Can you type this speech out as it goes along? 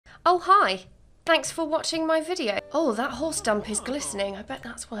Oh, hi. Thanks for watching my video. Oh, that horse dump is glistening. I bet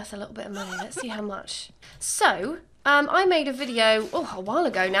that's worth a little bit of money. Let's see how much. So, I made a video, a while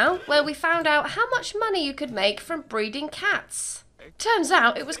ago now, where we found out how much money you could make from breeding cats. Turns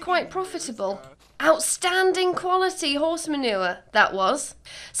out it was quite profitable. Outstanding quality horse manure, that was.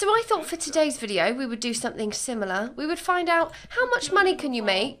 So I thought for today's video we would do something similar. We would find out how much money can you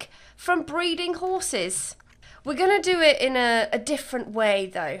make from breeding horses. We're going to do it in a different way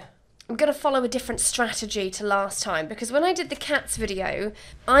though. I'm going to follow a different strategy to last time, because when I did the cats video,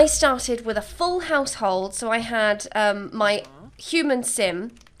 I started with a full household. So I had my human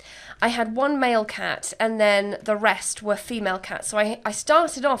sim, I had one male cat, and then the rest were female cats. So I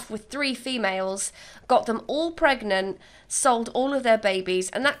started off with 3 females, got them all pregnant, sold all of their babies,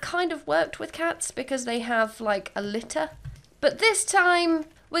 and that kind of worked with cats because they have like a litter. But this time,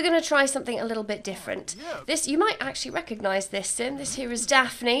 we're going to try something a little bit different. This, you might actually recognise this sim. This here is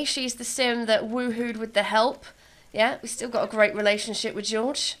Daphne. She's the sim that woohooed with the help. Yeah, we still got a great relationship with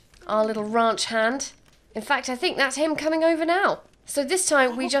George, our little ranch hand. In fact, I think that's him coming over now. So this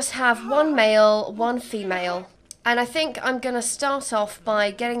time we just have 1 male, 1 female. And I think I'm going to start off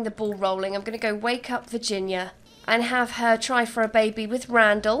by getting the ball rolling. I'm going to go wake up Virginia and have her try for a baby with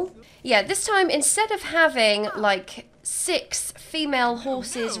Randall. Yeah, this time instead of having like 6 female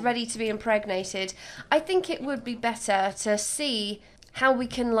horses ready to be impregnated, I think it would be better to see how we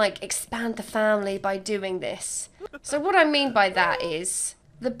can like expand the family by doing this. So what I mean by that is,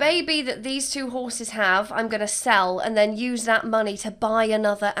 the baby that these 2 horses have, I'm going to sell and then use that money to buy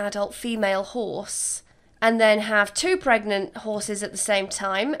another adult female horse. And then have 2 pregnant horses at the same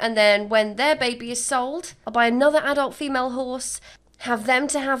time. And then when their baby is sold, I'll buy another adult female horse, have them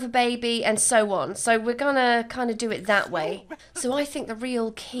to have a baby, and so on. So we're going to kind of do it that way. So I think the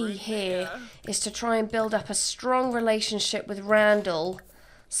real key here is to try and build up a strong relationship with Randall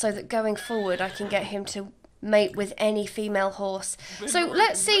so that going forward I can get him to mate with any female horse. So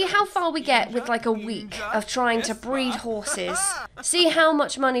let's see how far we get with like a week of trying to breed horses. See how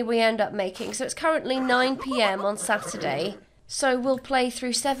much money we end up making. So it's currently 9 PM on Saturday. So we'll play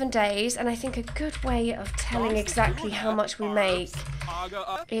through 7 days, and I think a good way of telling exactly how much we make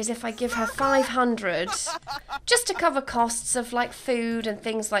is if I give her 500 just to cover costs of like food and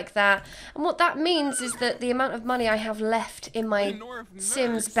things like that. And what that means is that the amount of money I have left in my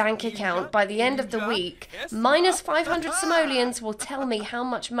Sim's bank account by the end of the week, minus 500 simoleons, will tell me how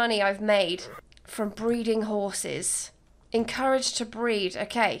much money I've made from breeding horses. Encouraged to breed.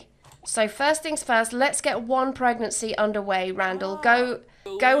 Okay. So first things first, let's get 1 pregnancy underway, Randall. Go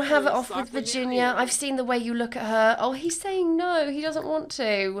have it off with Virginia. I've seen the way you look at her. Oh, he's saying no, he doesn't want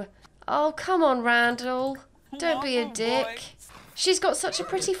to. Oh, come on, Randall. Don't be a dick. She's got such a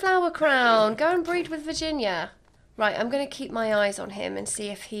pretty flower crown. Go and breed with Virginia. Right, I'm going to keep my eyes on him and see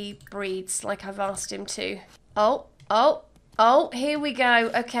if he breeds like I've asked him to. Oh, here we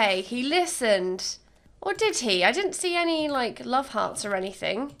go. Okay, he listened. Or did he? I didn't see any, like, love hearts or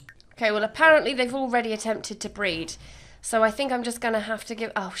anything. Okay, well, apparently they've already attempted to breed. So I think I'm just going to have to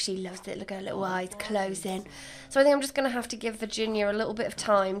give... Oh, she loves it. Look at her little eyes closing. So I think I'm just going to have to give Virginia a little bit of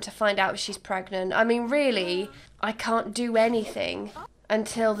time to find out if she's pregnant. I mean, really, I can't do anything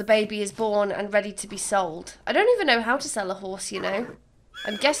until the baby is born and ready to be sold. I don't even know how to sell a horse, you know.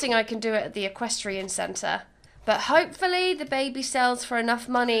 I'm guessing I can do it at the equestrian centre. But hopefully the baby sells for enough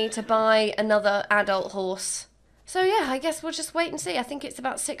money to buy another adult horse. So yeah, I guess we'll just wait and see. I think it's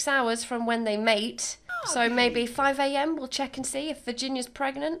about 6 hours from when they mate. So maybe 5 AM we'll check and see if Virginia's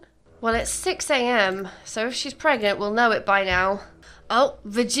pregnant. Well, it's 6 AM, so if she's pregnant, we'll know it by now. Oh,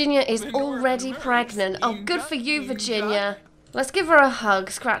 Virginia is already pregnant. Oh, good for you, Virginia. Let's give her a hug,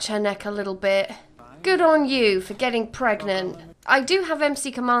 scratch her neck a little bit. Good on you for getting pregnant. I do have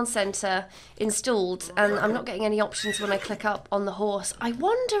MC Command Center installed, and I'm not getting any options when I click up on the horse. I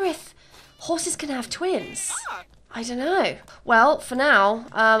wonder if horses can have twins. I don't know. Well, for now,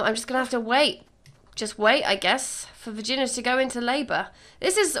 I'm just going to have to wait. Just wait, I guess, for Virginia to go into labour.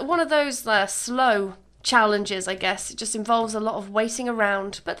 This is one of those slow challenges, I guess. It just involves a lot of waiting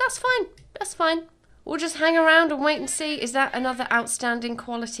around. But that's fine. That's fine. We'll just hang around and wait and see. Is that another outstanding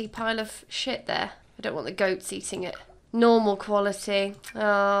quality pile of shit there? I don't want the goats eating it. Normal quality.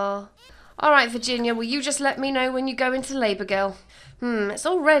 Oh. Alright, Virginia, will you just let me know when you go into labour, girl? It's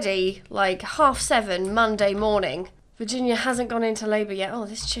already like 7:30 Monday morning. Virginia hasn't gone into labour yet. Oh,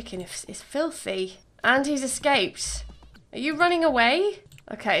 this chicken is filthy. And he's escaped. Are you running away?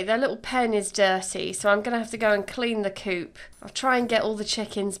 Okay, their little pen is dirty, so I'm going to have to go and clean the coop. I'll try and get all the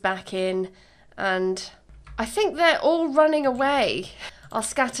chickens back in, and I think they're all running away. I'll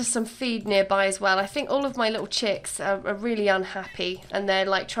scatter some feed nearby as well. I think all of my little chicks are really unhappy and they're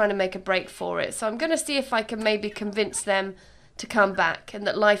like trying to make a break for it. So I'm going to see if I can maybe convince them to come back and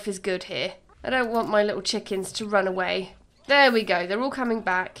that life is good here. I don't want my little chickens to run away. There we go. They're all coming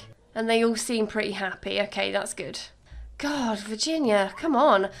back and they all seem pretty happy. Okay, that's good. God, Virginia, come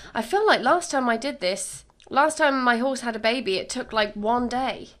on. I feel like last time I did this, last time my horse had a baby, it took like 1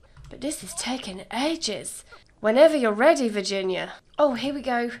 day. But this is taking ages. Whenever you're ready, Virginia. Oh, here we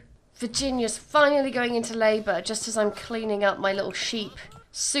go. Virginia's finally going into labour just as I'm cleaning up my little sheep.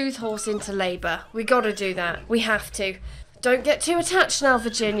 Soothe horse into labour. We gotta do that. We have to. Don't get too attached now,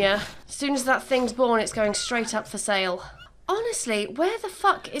 Virginia. As soon as that thing's born, it's going straight up for sale. Honestly, where the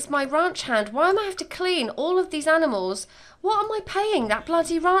fuck is my ranch hand? Why am I have to clean all of these animals? What am I paying that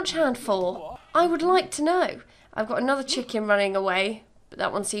bloody ranch hand for? I would like to know. I've got another chicken running away, but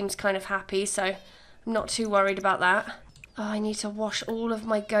that one seems kind of happy, so I'm not too worried about that. Oh, I need to wash all of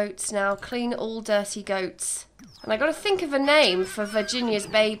my goats now. Clean all dirty goats. And I got to think of a name for Virginia's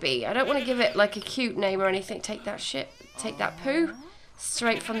baby. I don't want to give it like a cute name or anything. Take that shit. Take that poo.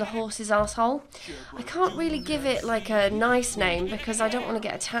 Straight from the horse's asshole. I can't really give it like a nice name because I don't want to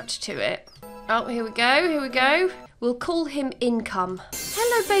get attached to it. Oh, here we go. Here we go. We'll call him Income.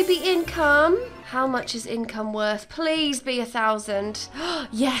 Hello, baby Income. How much is Income worth? Please be 1,000.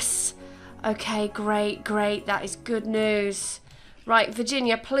 Yes. Okay, great, great. That is good news. Right,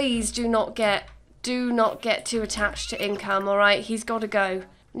 Virginia, please do not get too attached to Income, all right? He's got to go.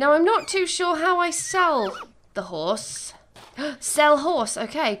 Now, I'm not too sure how I sell the horse. Sell horse.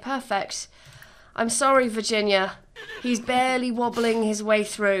 Okay, perfect. I'm sorry, Virginia. He's barely wobbling his way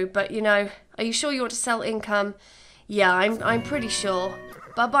through, but, you know, are you sure you want to sell Income? Yeah, I'm pretty sure.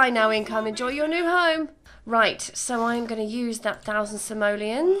 Bye-bye now, Income. Enjoy your new home. Right, so I'm going to use that 1,000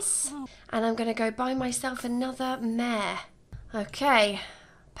 simoleons, and I'm going to go buy myself another mare. Okay,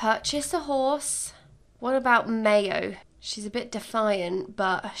 purchase a horse. What about Mayo? She's a bit defiant,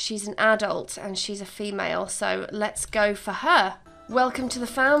 but she's an adult and she's a female, so let's go for her. Welcome to the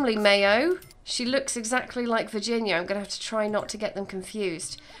family, Mayo. She looks exactly like Virginia. I'm going to have to try not to get them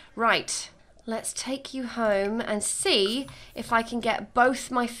confused. Right, let's take you home and see if I can get both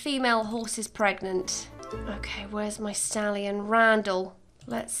my female horses pregnant. Okay, where's my stallion? Randall.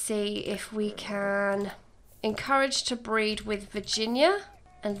 Let's see if we can encourage to breed with Virginia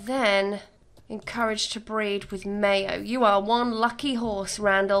and then encourage to breed with Mayo. You are one lucky horse,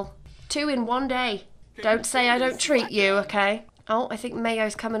 Randall. 2 in 1 day. Don't say I don't treat you, okay? Oh, I think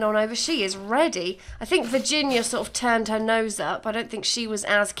Mayo's coming on over. She is ready. I think Virginia sort of turned her nose up. I don't think she was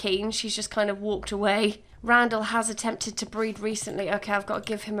as keen. She's just kind of walked away. Randall has attempted to breed recently. Okay, I've got to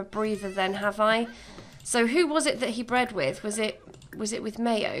give him a breather then, have I? So who was it that he bred with? Was it with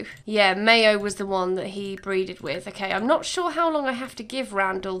Mayo? Yeah, Mayo was the one that he breeded with. Okay, I'm not sure how long I have to give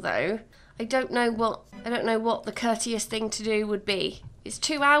Randall though. I don't know what the courteous thing to do would be. Is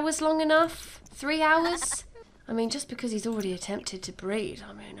 2 hours long enough? 3 hours? I mean, just because he's already attempted to breed,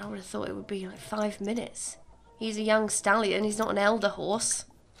 I mean, I would have thought it would be like 5 minutes. He's a young stallion, he's not an elder horse.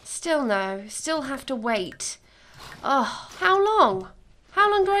 Still no, still have to wait. Oh, how long? How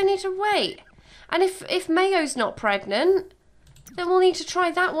long do I need to wait? And if Mayo's not pregnant, then we'll need to try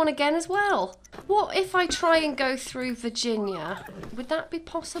that one again as well. What if I try and go through Virginia? Would that be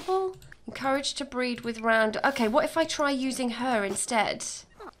possible? Encouraged to breed with Randall. Okay, what if I try using her instead?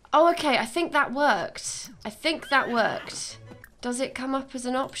 Oh, okay, I think that worked. I think that worked. Does it come up as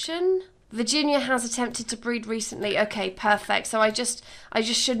an option? Virginia has attempted to breed recently. Okay, perfect. So I just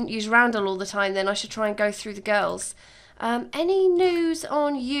shouldn't use Randall all the time then. I should try and go through the girls. Any news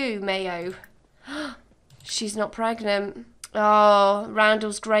on you, Mayo? She's not pregnant. Oh,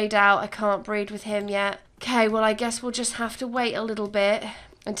 Randall's greyed out. I can't breed with him yet. Okay, well, I guess we'll just have to wait a little bit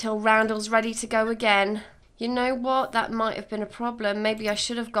until Randall's ready to go again. You know what? That might have been a problem. Maybe I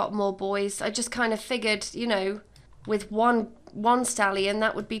should have got more boys. I just kind of figured, you know, with one stallion,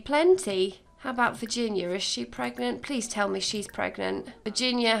 that would be plenty. How about Virginia? Is she pregnant? Please tell me she's pregnant.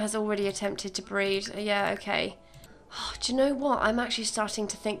 Virginia has already attempted to breed. Yeah, okay. Oh, do you know what? I'm actually starting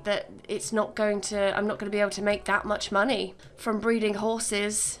to think that I'm not going to be able to make that much money from breeding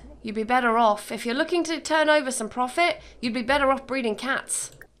horses. You'd be better off, if you're looking to turn over some profit, you'd be better off breeding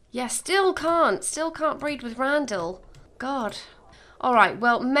cats. Yeah, still can't breed with Randall. God. Alright,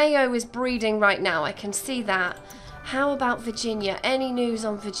 well, Mayo is breeding right now, I can see that. How about Virginia? Any news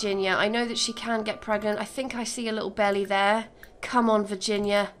on Virginia? I know that she can get pregnant. I think I see a little belly there. Come on,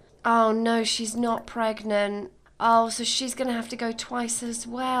 Virginia. Oh no, she's not pregnant. Oh, so she's going to have to go twice as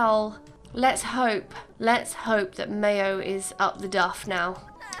well. Let's hope that Mayo is up the duff now.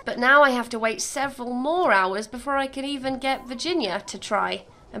 But now I have to wait several more hours before I can even get Virginia to try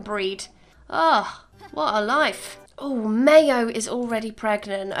and breed. Oh, what a life. Oh, Mayo is already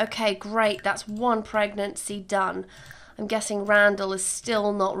pregnant. Okay, great. That's one pregnancy done. I'm guessing Randall is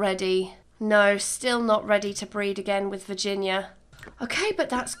still not ready. No, still not ready to breed again with Virginia. Okay, but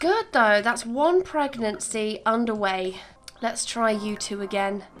that's good though. That's one pregnancy underway. Let's try you two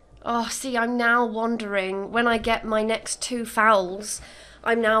again. Oh, see, I'm now wondering, when I get my next 2 foals,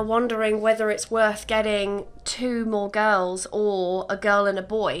 I'm now wondering whether it's worth getting 2 more girls or a girl and a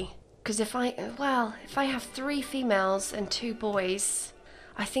boy. Because if I have 3 females and 2 boys,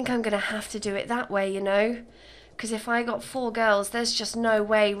 I think I'm going to have to do it that way, you know? Because if I got 4 girls, there's just no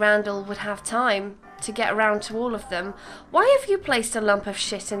way Randall would have time to get around to all of them. Why have you placed a lump of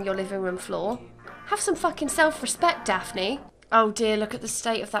shit in your living room floor? Have some fucking self-respect, Daphne. Oh dear, look at the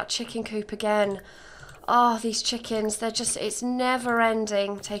state of that chicken coop again. Oh, these chickens, they're just, it's never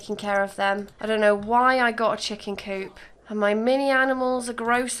ending taking care of them. I don't know why I got a chicken coop. And my mini animals are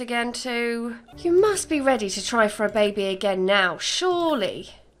gross again too. You must be ready to try for a baby again now, surely.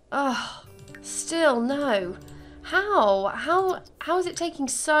 Oh, still no. How is it taking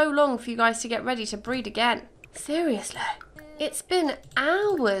so long for you guys to get ready to breed again? Seriously. It's been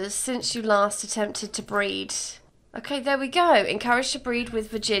hours since you last attempted to breed. Okay, there we go. Encouraged to breed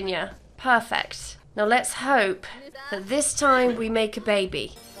with Virginia. Perfect. Now let's hope that this time we make a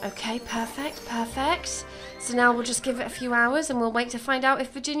baby. Okay, perfect, perfect. So now we'll just give it a few hours and we'll wait to find out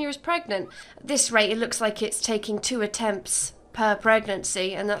if Virginia is pregnant. At this rate, it looks like it's taking 2 attempts per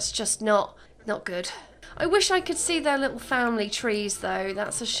pregnancy, and that's just not good. I wish I could see their little family trees though.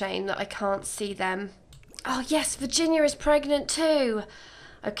 That's a shame that I can't see them. Oh yes, Virginia is pregnant too.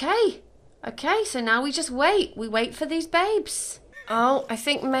 Okay, so now we just wait. We wait for these babes. Oh, I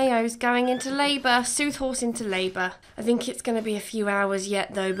think Mayo's going into labour. Sooth horse into labour. I think it's going to be a few hours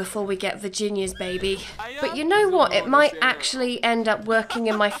yet, though, before we get Virginia's baby. But you know what? It might actually end up working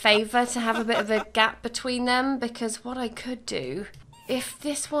in my favour to have a bit of a gap between them, because what I could do, if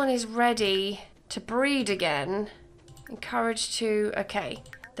this one is ready to breed again, encouraged to... Okay,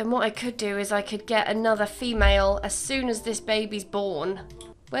 then what I could do is I could get another female as soon as this baby's born.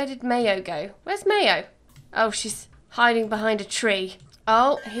 Where did Mayo go? Where's Mayo? Oh, she's... hiding behind a tree.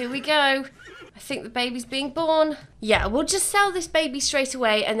 Oh, here we go. I think the baby's being born. Yeah, we'll just sell this baby straight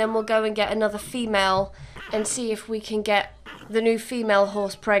away and then we'll go and get another female and see if we can get the new female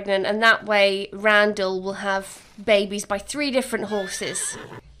horse pregnant, and that way Randall will have babies by 3 different horses.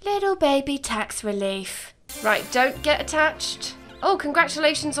 Little baby tax relief. Right, don't get attached. Oh,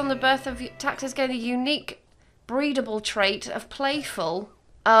 congratulations on the birth of Tax's getting a unique breedable trait of playful.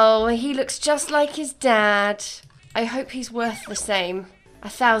 Oh, he looks just like his dad. I hope he's worth the same.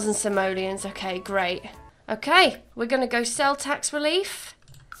 1,000 simoleons. Okay, great. Okay, we're going to go sell tax relief.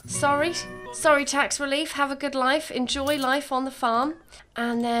 Sorry tax relief. Have a good life. Enjoy life on the farm.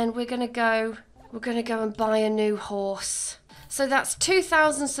 And then we're going to go and buy a new horse. So that's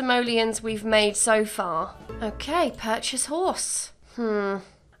 2,000 simoleons we've made so far. Okay, purchase horse.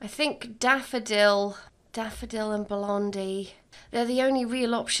 I think Daffodil and Blondie, they're the only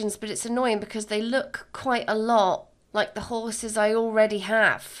real options, but it's annoying because they look quite a lot like the horses I already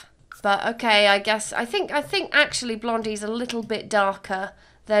have. But okay, I think actually Blondie's a little bit darker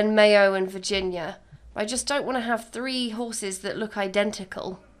than Mayo and Virginia. I just don't want to have 3 horses that look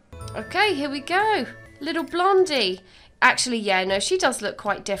identical. Okay, here we go. Little Blondie. Actually, yeah, no, she does look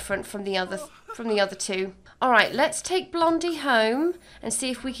quite different from the other 2. All right, let's take Blondie home and see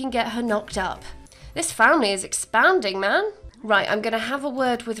if we can get her knocked up. This family is expanding, man. Right, I'm going to have a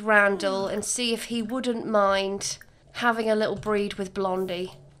word with Randall and see if he wouldn't mind having a little breed with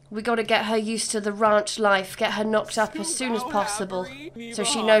Blondie. We got to get her used to the ranch life, get her knocked up as soon as possible, so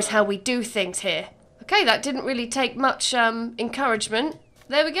she knows how we do things here. Okay, that didn't really take much encouragement.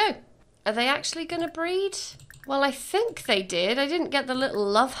 There we go. Are they actually going to breed? Well, I think they did. I didn't get the little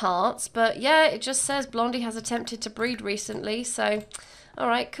love hearts, but yeah, it just says Blondie has attempted to breed recently, so...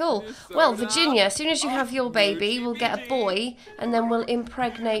 Alright, cool. Well, Virginia, as soon as you have your baby, we'll get a boy, and then we'll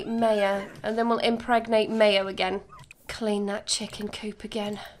impregnate Mayo, again. Clean that chicken coop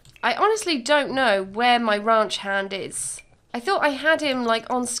again. I honestly don't know where my ranch hand is. I thought I had him, like,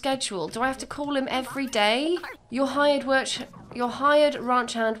 on schedule. Do I have to call him every day? Your hired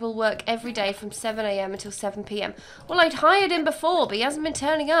ranch hand will work every day from 7 AM until 7 PM. Well, I'd hired him before, but he hasn't been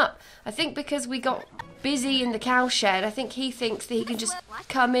turning up. I think because we got busy in the cowshed, I think he thinks that he can just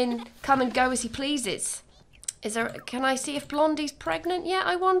come and go as he pleases. Can I see if Blondie's pregnant yet,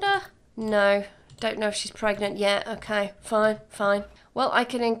 I wonder? No, don't know if she's pregnant yet. Okay, fine. Well, I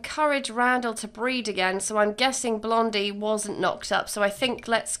can encourage Randall to breed again, so I'm guessing Blondie wasn't knocked up. So I think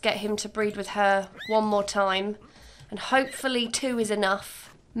let's get him to breed with her one more time. And hopefully 2 is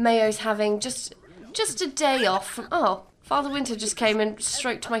enough. Mayo's having just a day off from... Oh, Father Winter just came and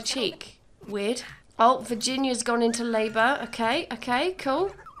stroked my cheek. Weird. Oh, Virginia's gone into labour. Okay,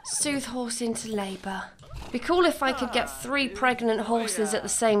 cool. Soothe horse into labour. Be cool if I could get 3 pregnant horses at the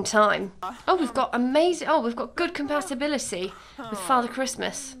same time. Oh, we've got amazing... Oh, we've got good compatibility with Father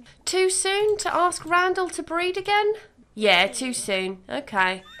Christmas. Too soon to ask Randall to breed again? Yeah, too soon.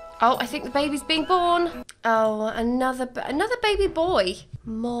 Okay. Oh, I think the baby's being born. Oh, another baby boy.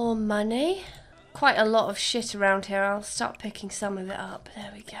 More money. Quite a lot of shit around here. I'll start picking some of it up.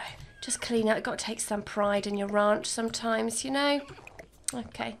 There we go. Just clean out. You've got to take some pride in your ranch sometimes, you know.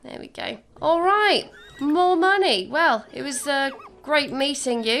 Okay, there we go. All right. More money. Well, it was great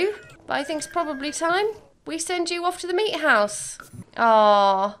meeting you, but I think it's probably time we send you off to the meat house.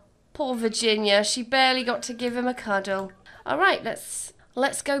 Aw, poor Virginia. She barely got to give him a cuddle. All right,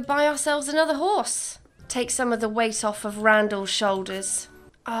 let's go buy ourselves another horse. Take some of the weight off of Randall's shoulders.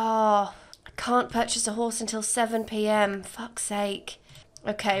 Ah, I can't purchase a horse until 7 p.m. Fuck's sake.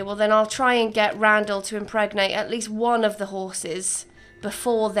 Okay, well then I'll try and get Randall to impregnate at least one of the horses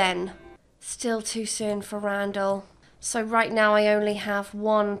before then. Still too soon for Randall. So right now I only have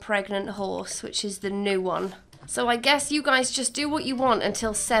 1 pregnant horse, which is the new one. So I guess you guys just do what you want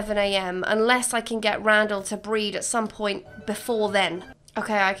until 7 a.m. unless I can get Randall to breed at some point before then.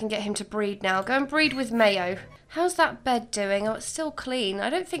 Okay, I can get him to breed now. Go and breed with Mayo. How's that bed doing? Oh, it's still clean. I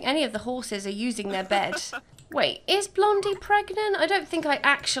don't think any of the horses are using their bed. Wait, is Blondie pregnant? I don't think I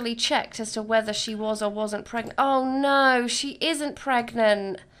actually checked as to whether she was or wasn't pregnant. Oh no, she isn't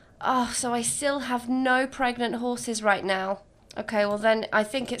pregnant. Oh, so I still have no pregnant horses right now. Okay, well then I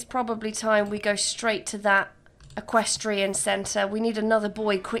think it's probably time we go straight to that equestrian centre. We need another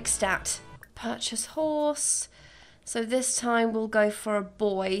boy quick stat. Purchase horse. So this time we'll go for a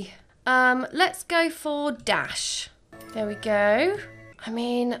boy. Let's go for Dash. There we go. I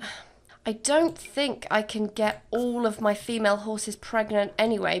mean, I don't think I can get all of my female horses pregnant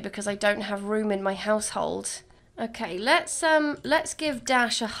anyway because I don't have room in my household. Okay, let's give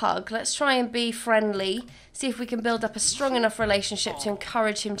Dash a hug. Let's try and be friendly. See if we can build up a strong enough relationship to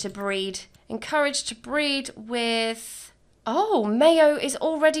encourage him to breed. Encourage to breed with... Oh, Mayo is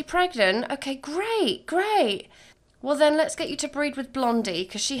already pregnant. Okay, great. Well then, let's get you to breed with Blondie,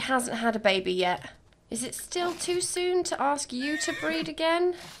 because she hasn't had a baby yet. Is it still too soon to ask you to breed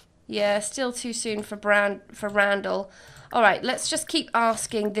again? Yeah, still too soon for Randall. All right, let's just keep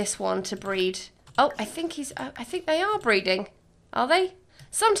asking this one to breed. Oh, I think they are breeding. Are they?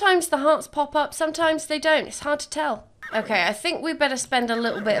 Sometimes the hearts pop up, sometimes they don't. It's hard to tell. Okay, I think we better spend a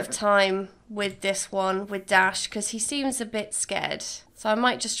little bit of time with this one, with Dash, because he seems a bit scared. So I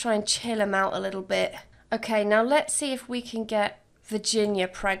might just try and chill him out a little bit. Okay, now let's see if we can get Virginia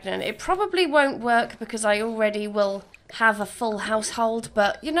pregnant. It probably won't work because I already will have a full household,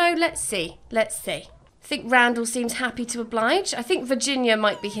 but, you know, let's see. I think Randall seems happy to oblige. I think Virginia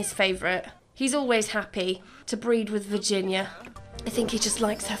might be his favourite. He's always happy to breed with Virginia. I think he just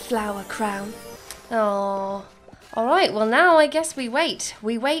likes her flower crown. Oh, all right, well now I guess we wait.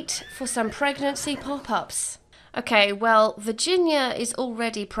 We wait for some pregnancy pop-ups. Okay, well, Virginia is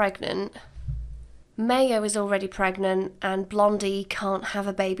already pregnant. Mayo is already pregnant, and Blondie can't have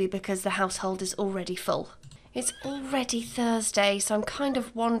a baby because the household is already full. It's already Thursday, so I'm kind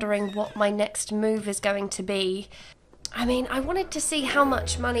of wondering what my next move is going to be. I mean, I wanted to see how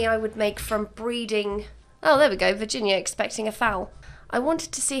much money I would make from breeding... Oh, there we go, Virginia expecting a foal. I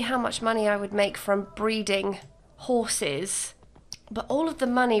wanted to see how much money I would make from breeding horses. But all of the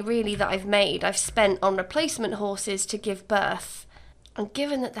money, really, that I've made, I've spent on replacement horses to give birth. And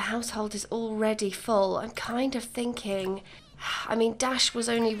given that the household is already full, I'm kind of thinking... I mean, Dash was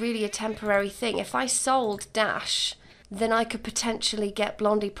only really a temporary thing. If I sold Dash, then I could potentially get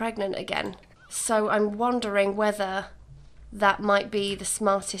Blondie pregnant again. So I'm wondering whether that might be the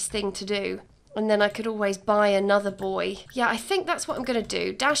smartest thing to do. And then I could always buy another boy. Yeah, I think that's what I'm going to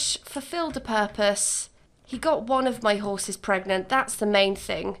do. Dash fulfilled a purpose. He got one of my horses pregnant. That's the main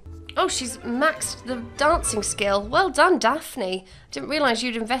thing. Oh, she's maxed the dancing skill. Well done, Daphne. Didn't realise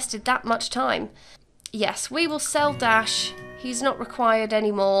you'd invested that much time. Yes, we will sell Dash. He's not required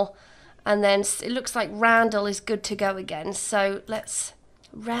anymore. And then it looks like Randall is good to go again. So let's...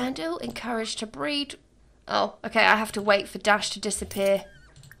 Randall, encouraged to breed. Oh, okay, I have to wait for Dash to disappear.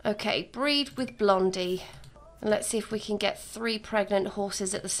 Okay, breed with Blondie. And let's see if we can get 3 pregnant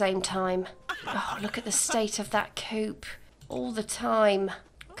horses at the same time. Oh, look at the state of that coop. All the time.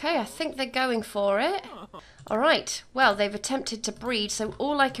 Okay, I think they're going for it. Alright, well, they've attempted to breed, so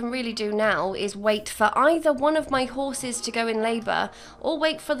all I can really do now is wait for either one of my horses to go in labour or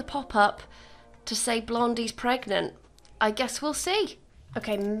wait for the pop-up to say Blondie's pregnant. I guess we'll see.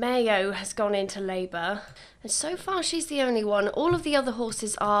 Okay, Mayo has gone into labour, and so far she's the only one. All of the other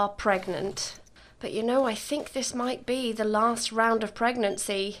horses are pregnant. But you know, I think this might be the last round of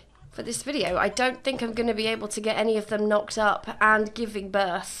pregnancy for this video. I don't think I'm going to be able to get any of them knocked up and giving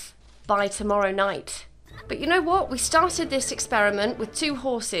birth by tomorrow night. But you know what? We started this experiment with 2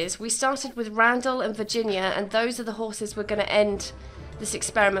 horses. We started with Randall and Virginia, and those are the horses we're going to end this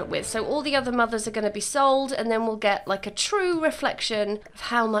experiment with. So all the other mothers are going to be sold, and then we'll get like a true reflection of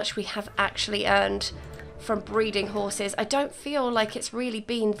how much we have actually earned from breeding horses. I don't feel like it's really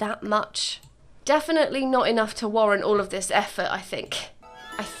been that much. Definitely not enough to warrant all of this effort, I think.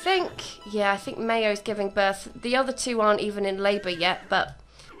 I think Mayo's giving birth. The other 2 aren't even in labour yet, but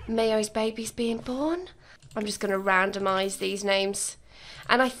Mayo's baby's being born. I'm just going to randomise these names.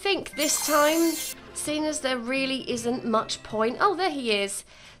 And I think this time, seeing as there really isn't much point... Oh, there he is.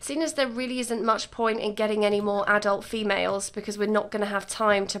 Seeing as there really isn't much point in getting any more adult females because we're not going to have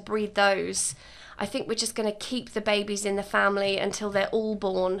time to breed those, I think we're just going to keep the babies in the family until they're all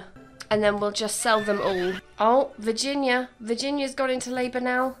born. And then we'll just sell them all. Oh, Virginia. Virginia's got into labour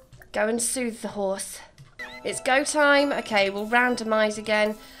now. Go and soothe the horse. It's go time. Okay, we'll randomise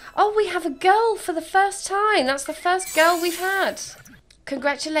again. Oh, we have a girl for the first time. That's the first girl we've had.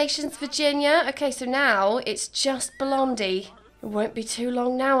 Congratulations, Virginia. Okay, so now it's just Blondie. It won't be too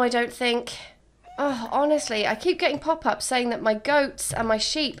long now, I don't think. Oh, honestly, I keep getting pop-ups saying that my goats and my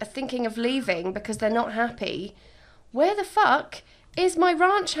sheep are thinking of leaving because they're not happy. Where the fuck is my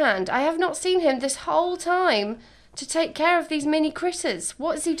ranch hand? I have not seen him this whole time to take care of these mini critters.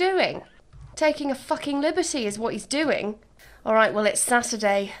 What is he doing? Taking a fucking liberty is what he's doing. Alright, well, it's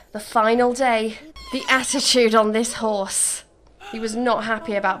Saturday, the final day. The attitude on this horse. He was not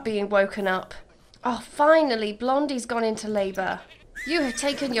happy about being woken up. Oh, finally, Blondie's gone into labour. You have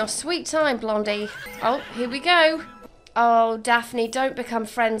taken your sweet time, Blondie. Oh, here we go. Oh, Daphne, don't become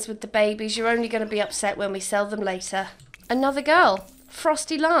friends with the babies. You're only going to be upset when we sell them later. Another girl,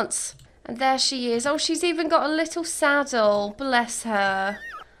 Frosty Lance. And there she is. Oh, she's even got a little saddle. Bless her.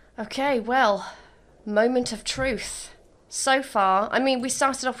 Okay, well, moment of truth. So far, I mean, we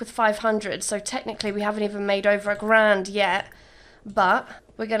started off with 500, so technically we haven't even made over $1,000 yet. But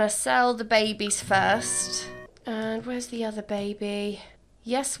we're going to sell the babies first. And where's the other baby?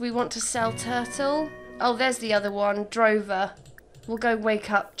 Yes, we want to sell Turtle. Oh, there's the other one, Drover. We'll go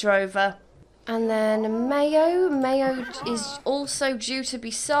wake up Drover. And then Mayo. Mayo is also due to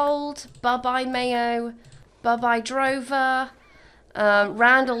be sold. Bye-bye, Mayo. Bye-bye, Drover.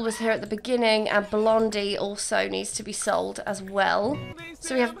 Randall was here at the beginning, and Blondie also needs to be sold as well.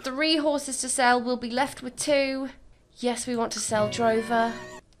 So we have 3 horses to sell. We'll be left with 2. Yes, we want to sell Drover.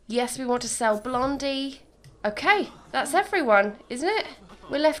 Yes, we want to sell Blondie. Okay, that's everyone, isn't it?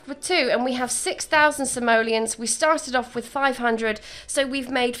 We're left with 2, and we have 6,000 simoleons. We started off with 500, so we've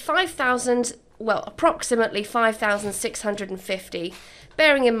made 5,000, well, approximately 5,650.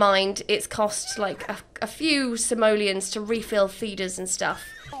 Bearing in mind, it's cost like a few simoleons to refill feeders and stuff.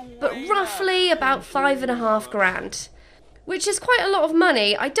 But roughly about $5,500, which is quite a lot of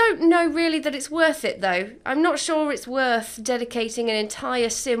money. I don't know really that it's worth it, though. I'm not sure it's worth dedicating an entire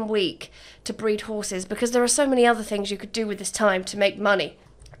sim week to breed horses, because there are so many other things you could do with this time to make money.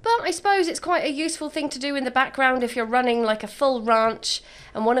 But I suppose it's quite a useful thing to do in the background if you're running like a full ranch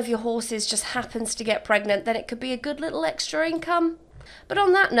and one of your horses just happens to get pregnant, then it could be a good little extra income. But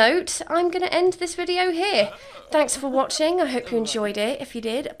on that note, I'm going to end this video here. Thanks for watching. I hope you enjoyed it. If you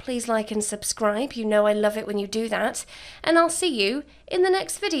did, please like and subscribe. You know I love it when you do that. And I'll see you in the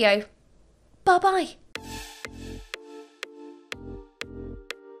next video. Bye-bye.